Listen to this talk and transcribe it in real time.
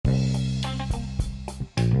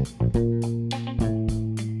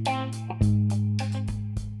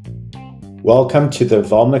Welcome to the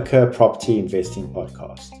Valmika Property Investing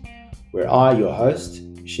Podcast, where I, your host,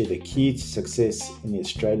 share the key to success in the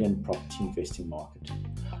Australian property investing market.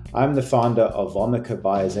 I'm the founder of Valmika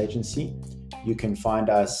Buyers Agency. You can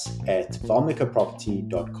find us at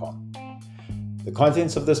valmikaproperty.com. The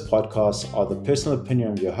contents of this podcast are the personal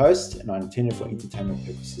opinion of your host and are intended for entertainment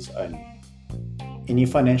purposes only. Any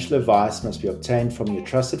financial advice must be obtained from your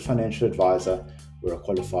trusted financial advisor or a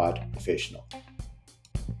qualified professional.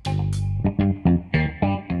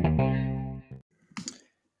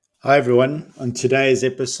 Hi everyone. On today's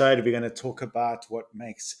episode, we're going to talk about what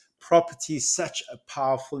makes property such a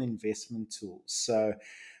powerful investment tool. So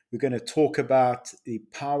we're going to talk about the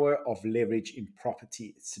power of leverage in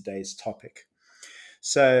property. It's today's topic.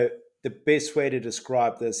 So the best way to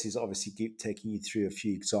describe this is obviously taking you through a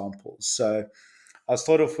few examples. So I'll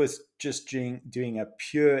start off with just doing a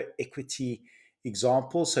pure equity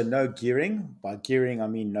example. So no gearing. By gearing, I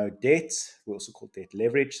mean no debt. We also call debt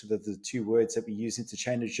leverage. So those are the two words that we use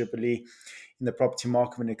interchangeably in the property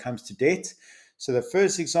market when it comes to debt. So the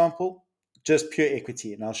first example, just pure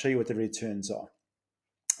equity, and I'll show you what the returns are.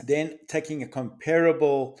 Then taking a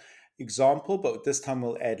comparable example, but this time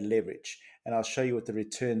we'll add leverage, and I'll show you what the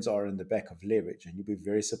returns are in the back of leverage, and you'll be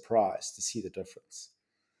very surprised to see the difference.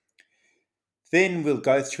 Then we'll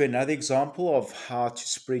go through another example of how to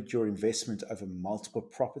spread your investment over multiple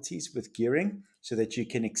properties with gearing so that you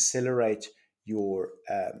can accelerate your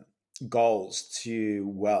goals to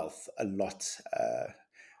wealth a lot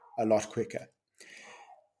quicker.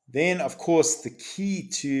 Then, of course, the key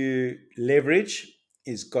to leverage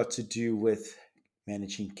is got to do with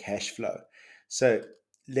managing cash flow. So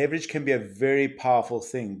leverage can be a very powerful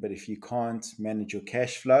thing, but if you can't manage your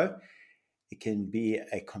cash flow, it can be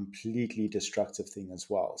a completely destructive thing as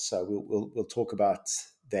well. So we'll talk about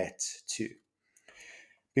that too.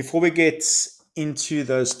 Before we get into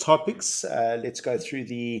those topics, let's go through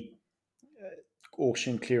the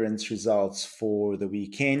auction clearance results for the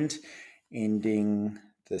weekend ending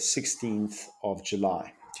the 16th of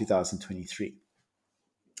July, 2023.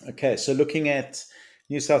 Okay, so looking at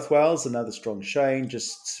New South Wales, another strong showing,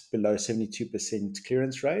 just below 72%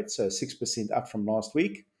 clearance rate, so 6% up from last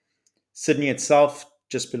week. Sydney itself,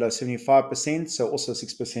 just below 75%, so also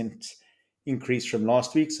 6% increase from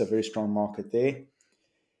last week, so very strong market there.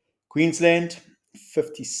 Queensland,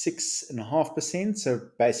 56.5%, so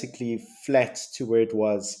basically flat to where it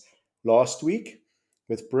was last week,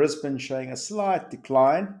 with Brisbane showing a slight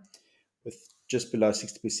decline with just below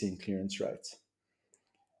 60% clearance rate.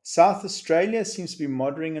 South Australia seems to be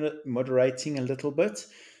moderating a little bit,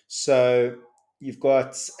 so you've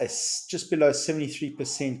got just below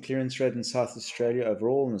 73% clearance rate in South Australia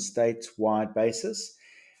overall on a statewide basis.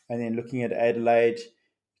 And then looking at Adelaide,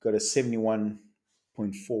 you've got a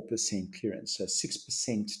 71.4% clearance, so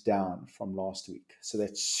 6% down from last week. So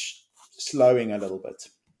that's slowing a little bit.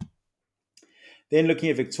 Then looking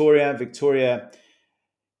at Victoria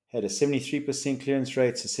had a 73% clearance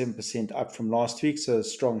rate, so 7% up from last week, so a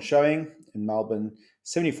strong showing. In Melbourne,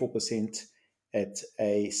 74%. At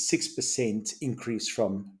a 6% increase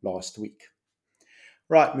from last week.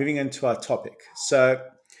 Right, moving into our topic. So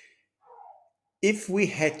if we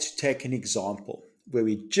had to take an example where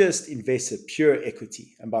we just invested pure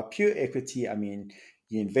equity, and by pure equity, I mean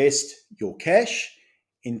you invest your cash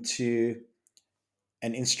into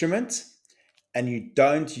an instrument and you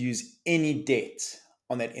don't use any debt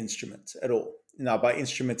on that instrument at all. Now, by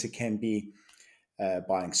instrument, it can be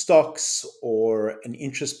buying stocks or an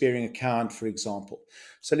interest-bearing account, for example.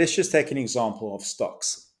 So let's just take an example of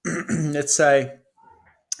stocks. Let's say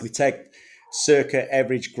we take circa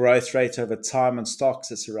average growth rate over time on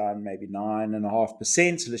stocks. It's around maybe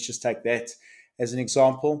 9.5%. So let's just take that as an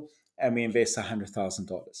example, and we invest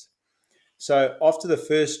 $100,000. So after the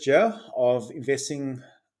first year of investing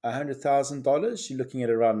 $100,000, you're looking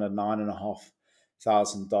at around a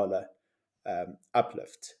 $9,500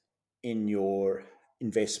 uplift in your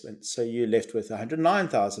investment. So you're left with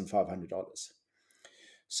 $109,500.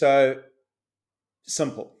 So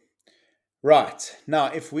simple. Right. Now,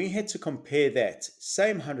 if we had to compare that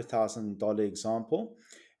same $100,000 example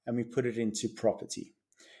and we put it into property,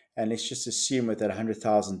 and let's just assume with that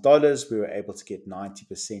 $100,000, we were able to get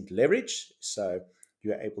 90% leverage. So you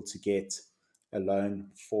were able to get a loan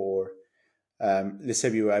for let's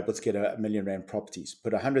say we were able to get $1 million properties,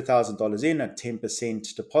 put $100,000 in at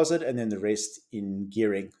 10% deposit, and then the rest in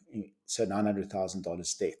gearing, so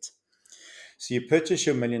 $900,000 debt. So you purchase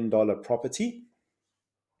your $1 million property,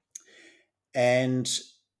 and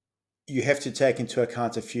you have to take into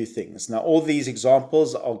account a few things. Now, all these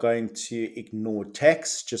examples are going to ignore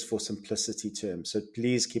tax just for simplicity terms. So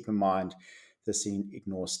please keep in mind this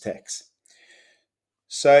ignores tax.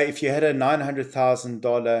 So if you had a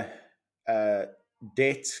 $900,000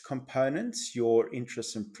 debt component, your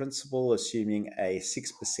interest in principal, assuming a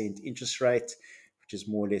 6% interest rate, which is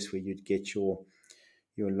more or less where you'd get your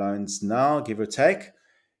loans now, give or take,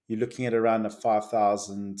 you're looking at around a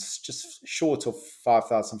 5,000, just short of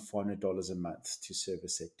 $5,400 a month to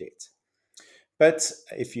service that debt. But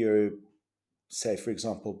if you, say, for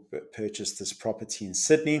example, purchase this property in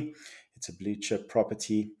Sydney, it's a blue chip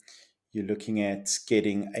property, you're looking at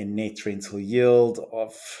getting a net rental yield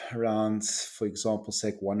of around, for example,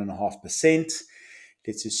 say 1.5%.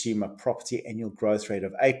 Let's assume a property annual growth rate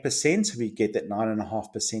of 8%. So we get that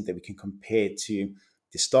 9.5% that we can compare to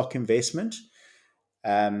the stock investment.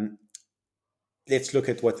 Let's look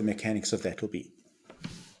at what the mechanics of that will be.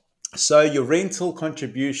 So your rental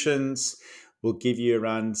contributions will give you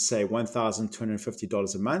around, say,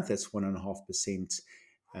 $1,250 a month. That's 1.5%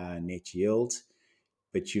 net yield.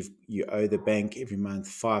 But you owe the bank every month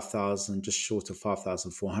 $5,000, just short of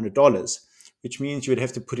 $5,400, which means you would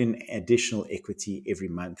have to put in additional equity every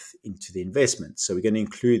month into the investment. So we're going to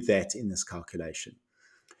include that in this calculation.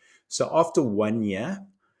 So after 1 year,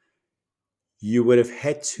 you would have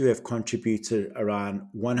had to have contributed around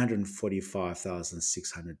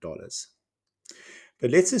 $145,600.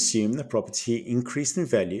 But let's assume the property increased in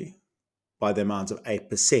value by the amount of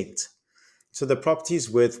 8%. So the property is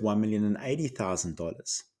worth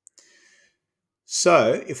 $1,080,000.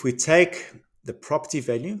 So if we take the property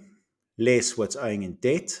value less what's owing in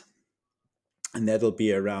debt, and that'll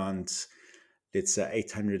be around, let's say,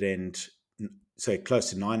 close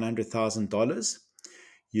to $900,000,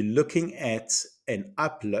 you're looking at an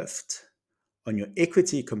uplift on your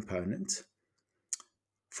equity component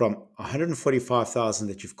from $145,000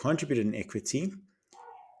 that you've contributed in equity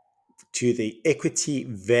to the equity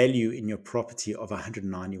value in your property of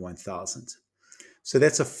 $191,000. So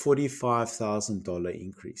that's a $45,000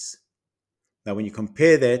 increase. Now, when you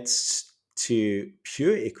compare that to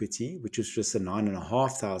pure equity, which is just a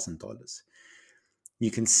 $9,500,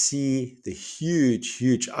 you can see the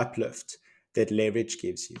huge uplift that leverage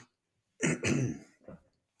gives you.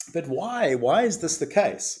 But why? Why is this the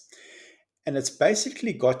case? And it's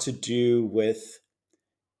basically got to do with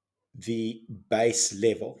the base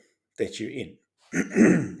level that you're in.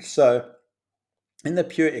 So in the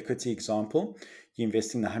pure equity example, you're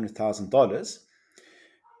investing $100,000,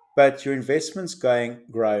 but your investment's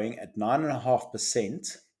growing at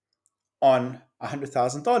 9.5% on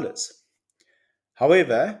 $100,000.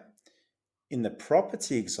 However, in the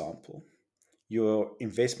property example, your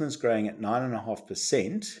investment's growing at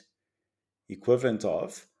 9.5%, equivalent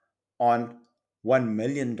of, on $1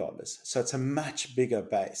 million. So it's a much bigger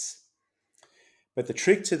base. But the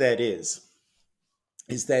trick to that is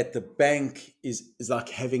that the bank is like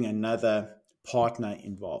having another partner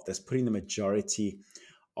involved that's putting the majority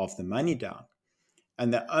of the money down.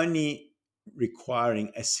 And they're only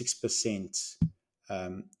requiring a 6%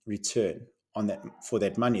 return on that for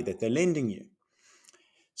that money that they're lending you.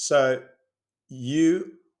 So the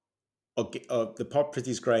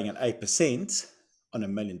property is growing at 8% on $1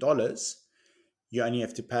 million. You only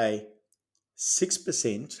have to pay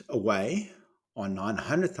 6% away on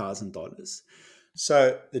 $900,000.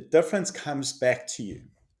 So the difference comes back to you.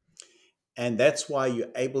 And that's why you're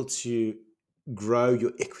able to grow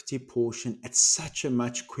your equity portion at such a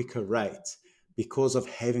much quicker rate, because of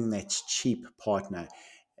having that cheap partner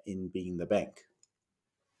in being the bank.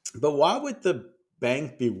 But why would the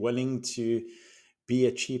bank be willing to be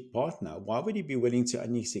a cheap partner? Why would he be willing to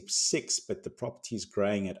only accept 6, but the property is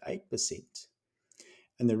growing at 8%?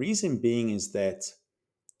 And the reason being is that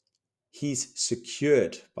he's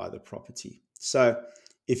secured by the property. So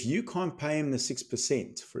if you can't pay him the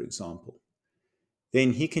 6%, for example,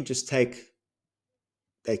 then they can just take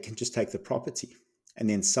the property and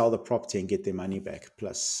then sell the property and get their money back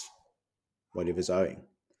plus whatever's owing.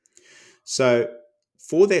 So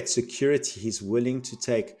for that security, he's willing to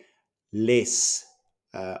take less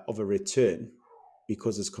of a return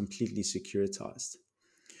because it's completely securitized.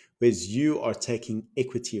 Whereas you are taking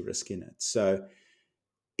equity risk in it. So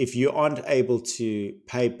if you aren't able to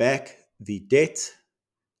pay back the debt,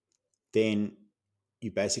 then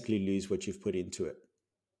you basically lose what you've put into it.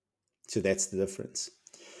 So that's the difference.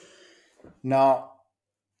 Now,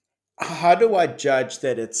 how do I judge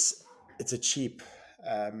that it's a cheap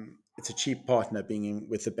partner being in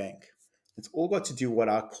with the bank? It's all got to do what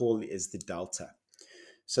I call is the delta.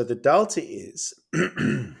 So the delta is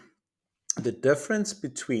the difference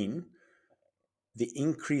between the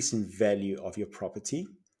increase in value of your property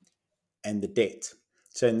and the debt.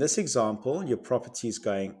 So in this example, your property is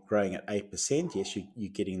growing at 8%. Yes,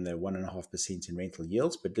 you're getting the 1.5% in rental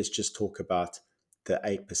yields, but let's just talk about the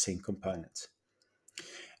 8% component.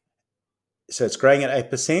 So it's growing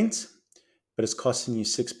at 8%, but it's costing you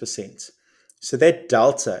 6%. So that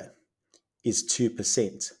delta is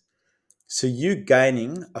 2%. So you're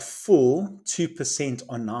gaining a full 2%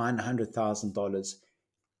 on $900,000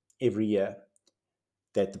 every year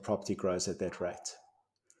that the property grows at that rate.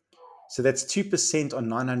 So that's 2% on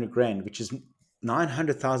 900 grand, which is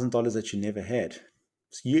 $900,000 that you never had.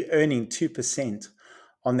 So you're earning 2%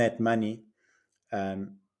 on that money.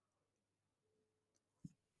 And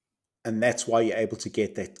that's why you're able to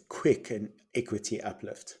get that quick and equity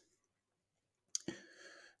uplift.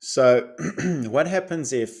 So what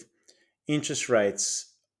happens if interest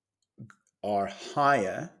rates are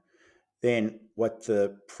higher than what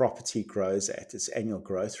the property grows at, its annual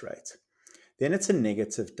growth rate? Then it's a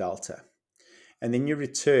negative delta. And then your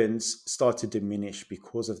returns start to diminish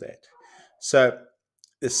because of that. So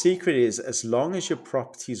the secret is, as long as your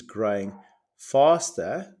property is growing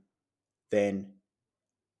faster than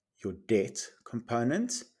your debt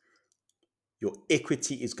component, your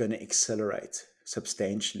equity is going to accelerate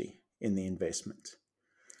substantially in the investment.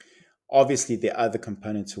 Obviously, the other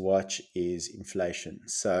component to watch is inflation.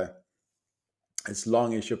 So as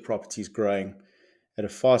long as your property is growing at a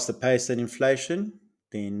faster pace than inflation,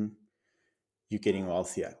 then you're getting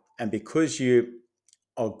wealthier. And because you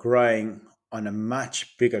are growing on a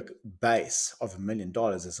much bigger base of $1 million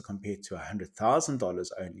as compared to $100,000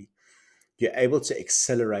 only, you're able to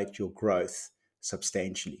accelerate your growth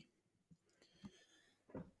substantially.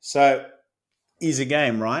 So, easy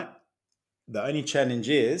game, right? The only challenge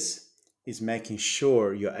is making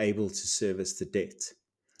sure you're able to service the debt.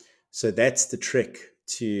 So that's the trick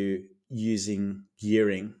to using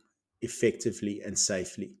gearing effectively and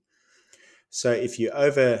safely. So if you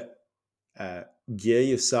over gear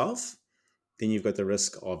yourself, then you've got the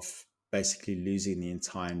risk of basically losing the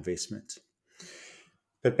entire investment.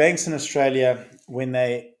 But banks in Australia, when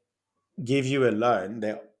they give you a loan,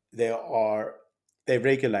 they're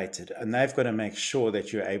regulated, and they've got to make sure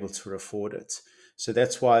that you're able to afford it. So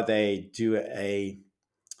that's why they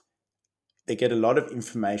get a lot of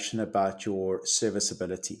information about your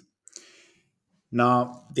serviceability.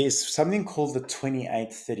 Now, there's something called the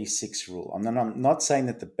 2836 rule. And I'm not saying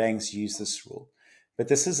that the banks use this rule, but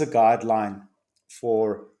this is a guideline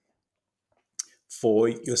for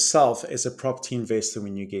yourself as a property investor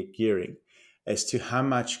when you get gearing, as to how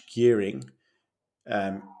much gearing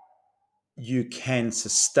you can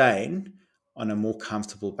sustain on a more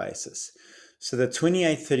comfortable basis. So the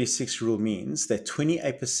 2836 rule means that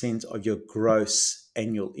 28% of your gross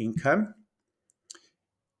annual income,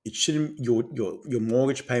 it shouldn't your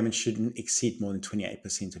mortgage payment shouldn't exceed more than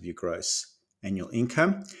 28% of your gross annual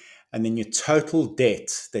income. And then your total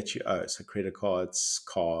debt that you owe, so credit cards,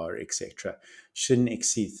 car, etc., shouldn't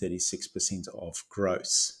exceed 36% of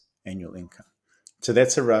gross annual income. So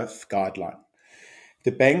that's a rough guideline.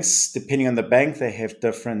 The banks, depending on the bank, they have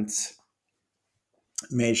different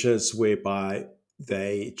measures whereby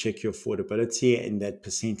they check your affordability, and that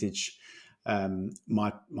percentage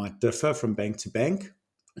might differ from bank to bank.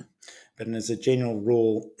 But as a general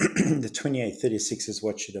rule, the 2836 is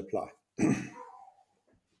what should apply.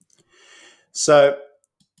 So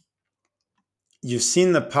you've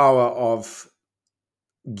seen the power of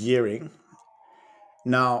gearing.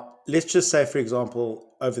 Now, let's just say, for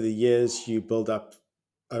example, over the years, you build up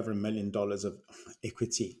over $1 million of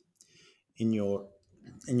equity in your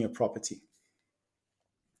property.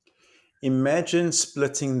 Imagine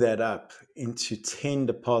splitting that up into 10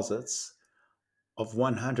 deposits of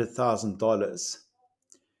 $100,000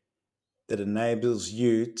 that enables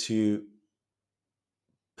you to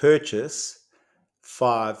purchase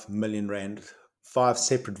 5 million rand, 5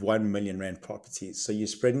 separate 1 million rand properties. So you're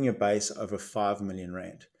spreading your base over 5 million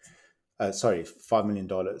rand. $5 million.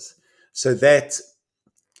 So that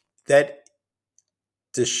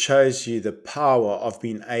just shows you the power of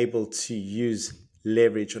being able to use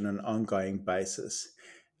leverage on an ongoing basis.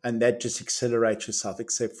 And that just accelerates yourself,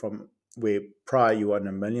 except from where prior you were on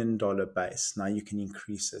 $1 million base. Now you can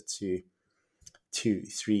increase it to $2,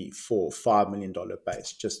 $3, $4, $5 million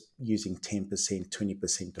base just using 10%,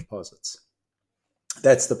 20% deposits.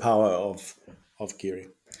 That's the power of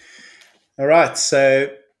gearing. All right, so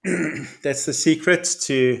that's the secret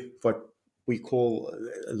to what we call,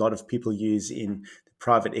 a lot of people use in the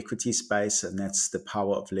private equity space, and that's the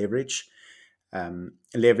power of leverage.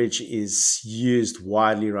 Leverage is used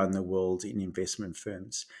widely around the world in investment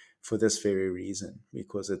firms, for this very reason,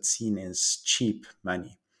 because it's seen as cheap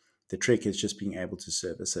money. The trick is just being able to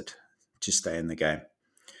service it to stay in the game.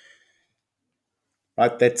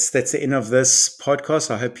 Right, that's the end of this podcast.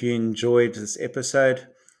 I hope you enjoyed this episode.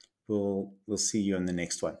 We'll see you on the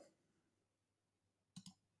next one.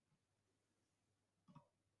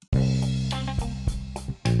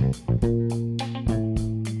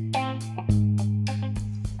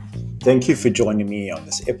 Thank you for joining me on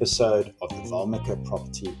this episode of the Valmika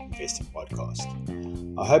Property Investing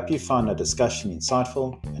Podcast. I hope you found our discussion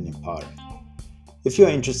insightful and empowering. If you're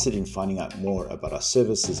interested in finding out more about our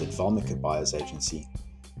services at Valmika Buyers Agency,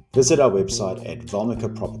 visit our website at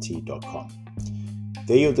valmikaproperty.com.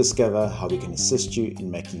 There you'll discover how we can assist you in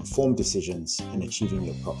making informed decisions and achieving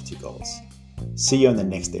your property goals. See you on the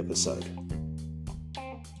next episode.